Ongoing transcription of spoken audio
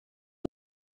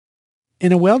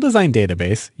In a well-designed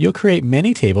database, you'll create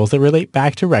many tables that relate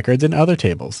back to records in other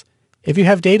tables. If you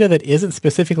have data that isn't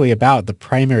specifically about the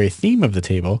primary theme of the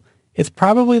table, it's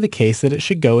probably the case that it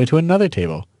should go into another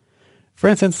table. For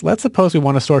instance, let's suppose we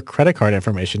want to store credit card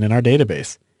information in our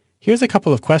database. Here's a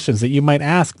couple of questions that you might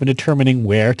ask when determining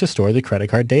where to store the credit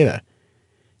card data.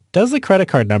 Does the credit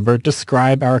card number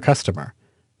describe our customer?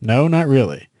 No, not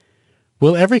really.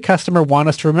 Will every customer want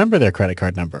us to remember their credit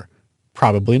card number?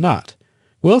 Probably not.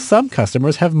 Will some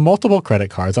customers have multiple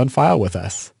credit cards on file with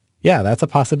us? Yeah, that's a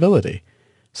possibility.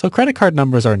 So credit card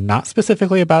numbers are not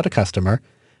specifically about a customer.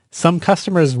 Some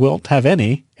customers won't have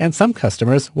any, and some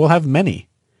customers will have many.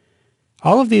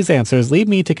 All of these answers lead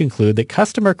me to conclude that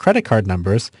customer credit card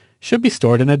numbers should be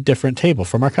stored in a different table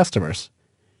from our customers.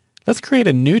 Let's create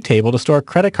a new table to store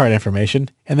credit card information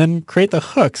and then create the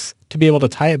hooks to be able to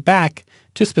tie it back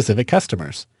to specific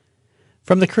customers.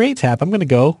 From the Create tab, I'm going to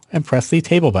go and press the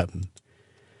Table button.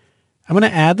 I'm going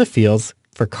to add the fields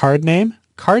for card name,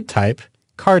 card type,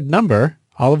 card number,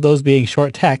 all of those being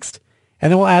short text,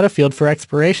 and then we'll add a field for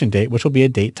expiration date, which will be a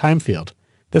date time field.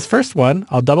 This first one,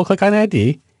 I'll double-click on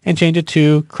ID and change it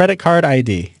to Credit Card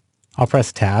ID. I'll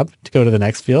press Tab to go to the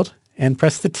next field and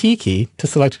press the T key to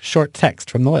select short text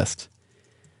from the list.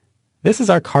 This is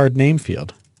our card name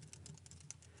field.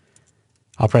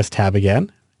 I'll press Tab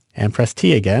again and press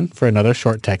T again for another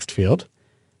short text field.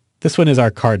 This one is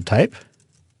our card type.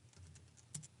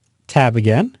 Tab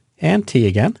again and T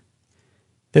again.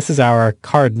 This is our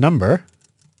card number.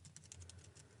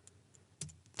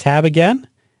 Tab again.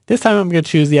 This time I'm going to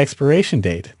choose the expiration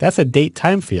date. That's a date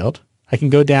time field. I can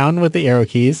go down with the arrow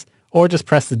keys or just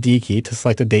press the D key to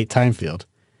select a date time field.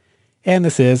 And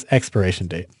this is expiration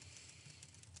date.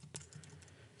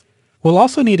 We'll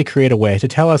also need to create a way to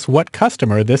tell us what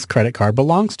customer this credit card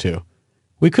belongs to.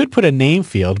 We could put a name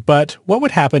field, but what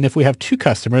would happen if we have two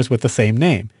customers with the same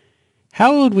name?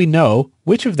 How would we know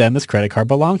which of them this credit card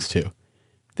belongs to?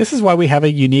 This is why we have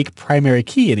a unique primary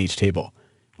key in each table.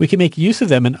 We can make use of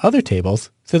them in other tables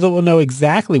so that we'll know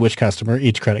exactly which customer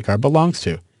each credit card belongs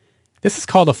to. This is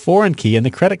called a foreign key in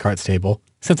the credit cards table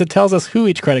since it tells us who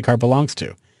each credit card belongs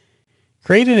to.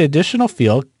 Create an additional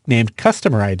field named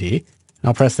Customer ID, and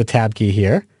I'll press the Tab key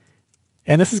here,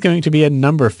 and this is going to be a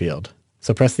number field.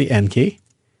 So press the N key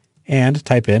and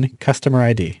type in Customer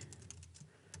ID.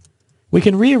 We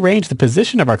can rearrange the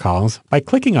position of our columns by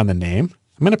clicking on the name.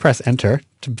 I'm going to press Enter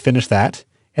to finish that,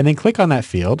 and then click on that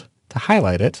field to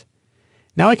highlight it.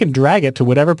 Now I can drag it to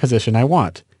whatever position I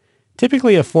want.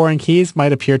 Typically, a foreign keys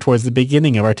might appear towards the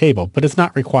beginning of our table, but it's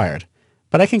not required.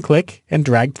 But I can click and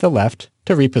drag to the left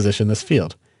to reposition this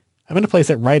field. I'm going to place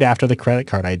it right after the credit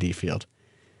card ID field.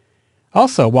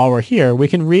 Also, while we're here, we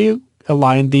can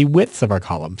realign the widths of our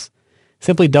columns.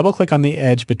 Simply double-click on the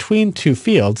edge between two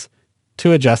fields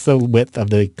to adjust the width of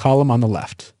the column on the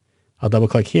left. I'll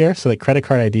double-click here so that credit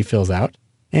card ID fills out,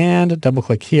 and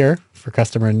double-click here for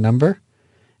customer number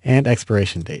and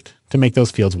expiration date to make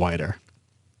those fields wider.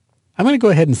 I'm going to go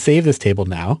ahead and save this table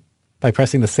now by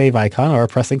pressing the Save icon or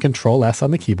pressing Ctrl-S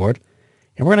on the keyboard,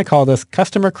 and we're going to call this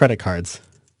Customer Credit Cards.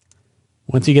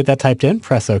 Once you get that typed in,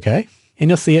 press OK, and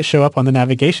you'll see it show up on the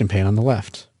navigation pane on the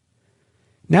left.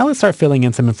 Now let's start filling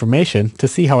in some information to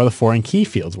see how the foreign key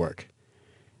fields work.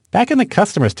 Back in the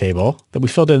Customers table that we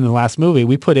filled in the last movie,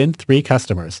 we put in 3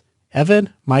 customers,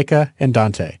 Evan, Micah, and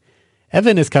Dante.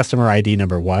 Evan is customer ID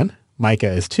number 1,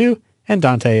 Micah is 2, and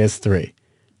Dante is 3.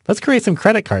 Let's create some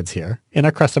credit cards here in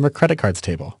our Customer Credit Cards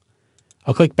table.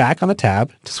 I'll click back on the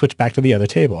tab to switch back to the other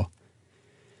table.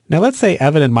 Now let's say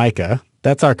Evan and Micah,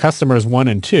 that's our customers 1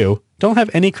 and 2, don't have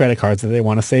any credit cards that they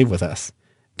want to save with us.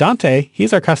 Dante,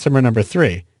 he's our customer number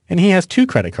 3, and he has 2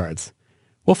 credit cards.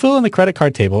 We'll fill in the credit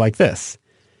card table like this.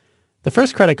 The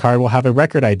first credit card will have a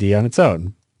record ID on its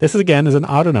own. This again is an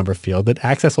auto number field that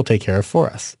Access will take care of for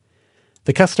us.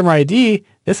 The customer ID,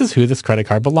 this is who this credit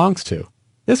card belongs to.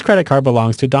 This credit card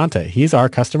belongs to Dante. He's our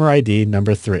customer ID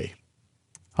number 3.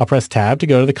 I'll press Tab to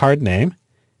go to the card name.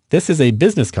 This is a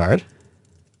business card.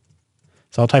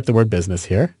 So I'll type the word business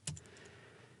here.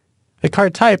 The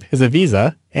card type is a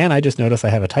Visa, and I just noticed I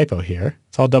have a typo here.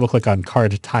 So I'll double click on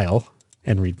card tile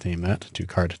and rename that to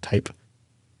card type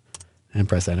and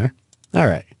press enter. All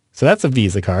right, so that's a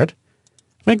Visa card.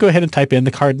 I'm going to go ahead and type in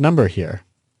the card number here.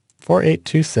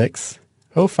 4826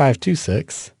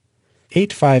 0526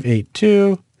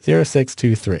 8582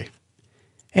 0623.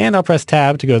 And I'll press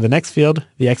Tab to go to the next field,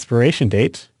 the expiration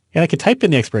date. And I can type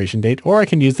in the expiration date, or I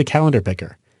can use the calendar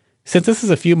picker. Since this is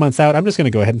a few months out, I'm just going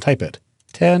to go ahead and type it.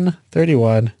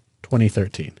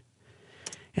 10/31/2013.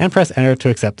 And press enter to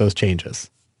accept those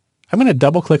changes. I'm going to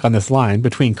double click on this line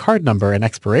between card number and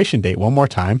expiration date one more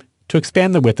time to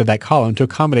expand the width of that column to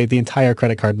accommodate the entire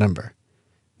credit card number.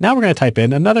 Now we're going to type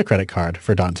in another credit card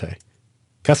for Dante.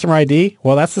 Customer ID,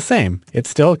 well, that's the same. It's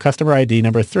still customer ID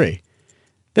number 3.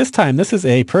 This time, this is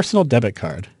a personal debit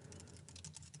card.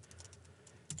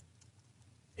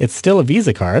 It's still a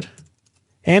Visa card,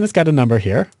 and it's got a number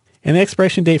here. And the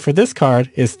expiration date for this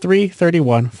card is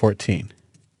 3/31/14.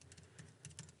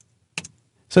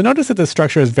 So notice that the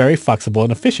structure is very flexible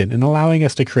and efficient in allowing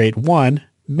us to create one,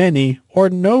 many, or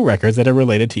no records that are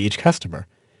related to each customer.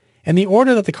 And the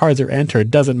order that the cards are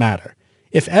entered doesn't matter.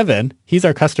 If Evan, he's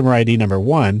our customer ID number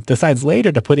 1, decides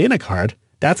later to put in a card,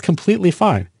 that's completely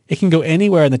fine. It can go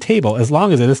anywhere in the table as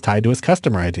long as it is tied to his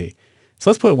customer ID. So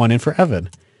let's put one in for Evan.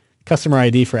 Customer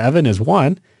ID for Evan is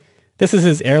 1. This is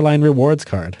his airline rewards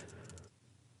card.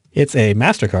 It's a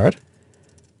MasterCard.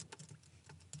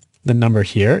 The number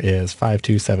here is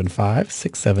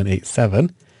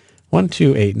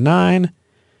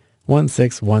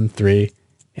 5275-6787-1289-1613,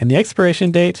 and the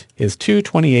expiration date is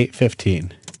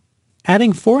 2/28/15.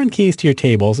 Adding foreign keys to your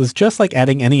tables is just like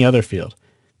adding any other field.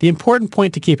 The important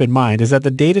point to keep in mind is that the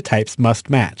data types must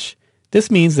match. This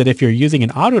means that if you're using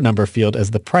an auto number field as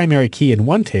the primary key in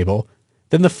one table,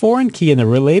 then the foreign key in the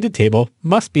related table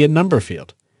must be a number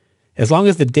field. As long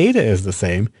as the data is the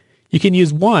same, you can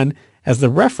use one as the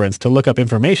reference to look up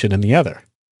information in the other.